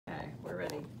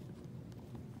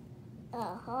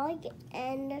A hog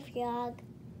and a frog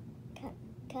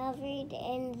covered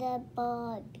in the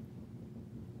bog.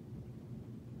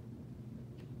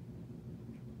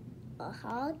 A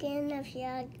hog and a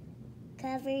frog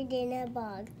covered in a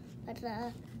bog, but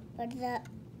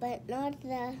not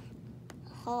the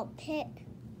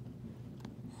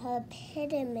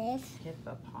hippopotamus.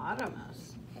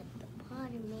 Hippopotamus.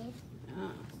 Hippopotamus.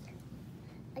 Oh.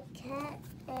 A cat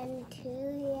and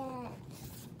two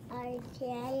rats are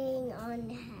chatting on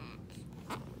hats,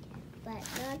 but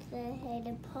not the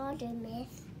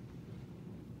hippopotamus.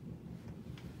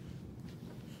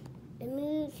 The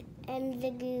moose and the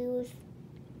goose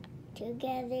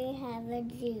together have a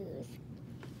juice,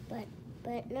 but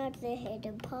not the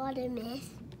hippopotamus.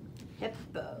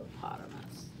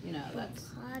 Hippopotamus. You know, that's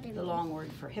Hippopotamus. the long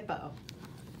word for hippo.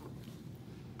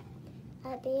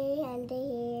 A bear and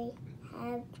a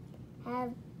hare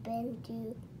have been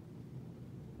to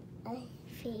a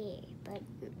fair, but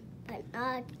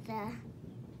not the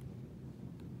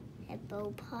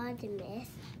hippopotamus.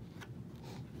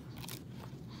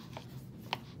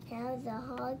 Now the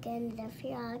hog and the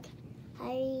frog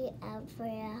hurry out for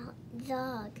a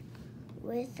jog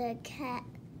with the cat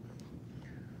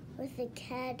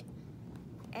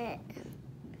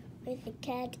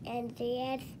and the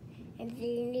rats and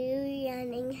the new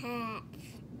running hats.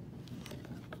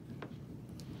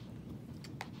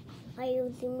 While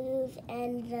the moose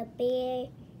and the bear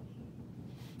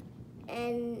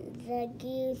and the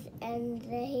goose and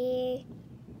the hare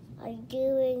are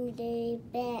doing their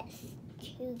best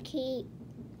to keep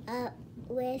up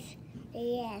with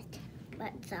the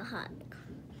rest,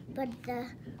 but the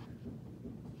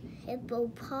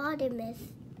hippopotamus,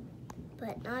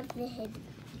 but not the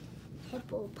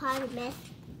hippopotamus.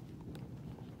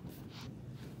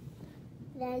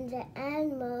 Then the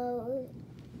animal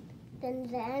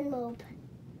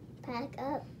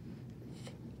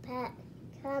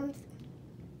comes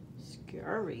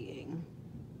Scurrying.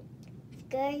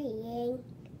 scurrying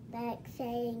back,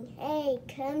 saying, "Hey,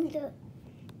 come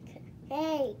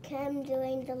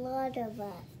join the lot of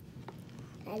us."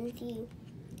 And she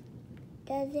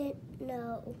doesn't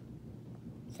know.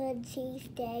 Should she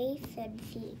stay? Should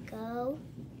she go?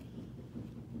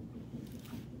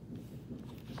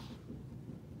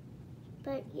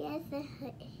 But yes, the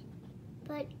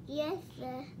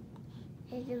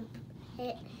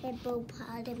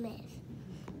hippopotamus,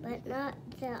 but not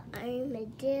the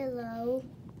armadillo.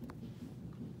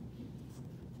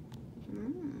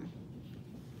 Mm.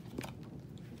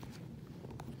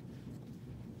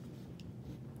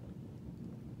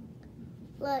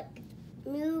 Look,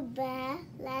 moo ba,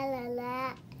 la la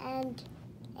la, and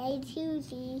a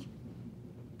Susie.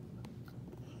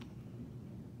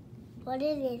 What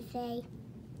did it say?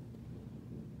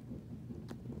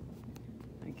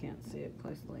 I can't see it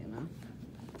closely enough.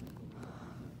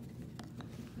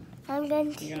 I'm going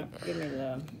You to. gonna give me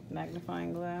the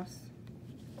magnifying glass?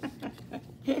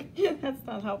 That's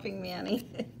not helping me any.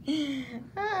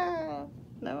 Ah,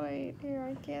 no, wait, here,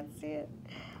 I can't see it.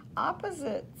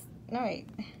 Opposites. No, wait.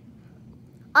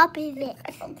 Opposite.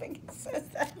 I don't think it says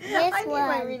that. This I need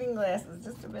my one. reading glasses.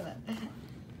 Just a minute.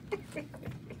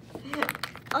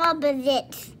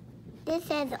 Opposites. This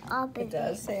says opposite. It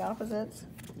does say opposites?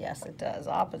 Yes, it does.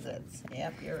 Opposites.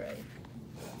 Yep, you're right.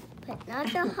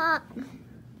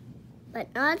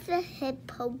 But not the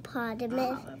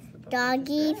hippopotamus. Ah, that's the book we just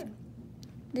Doggies. read.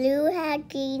 Blue hat,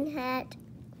 green hat.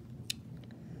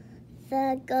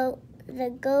 The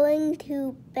going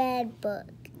to bed book.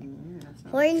 That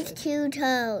sounds Horns, good. two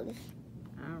toes.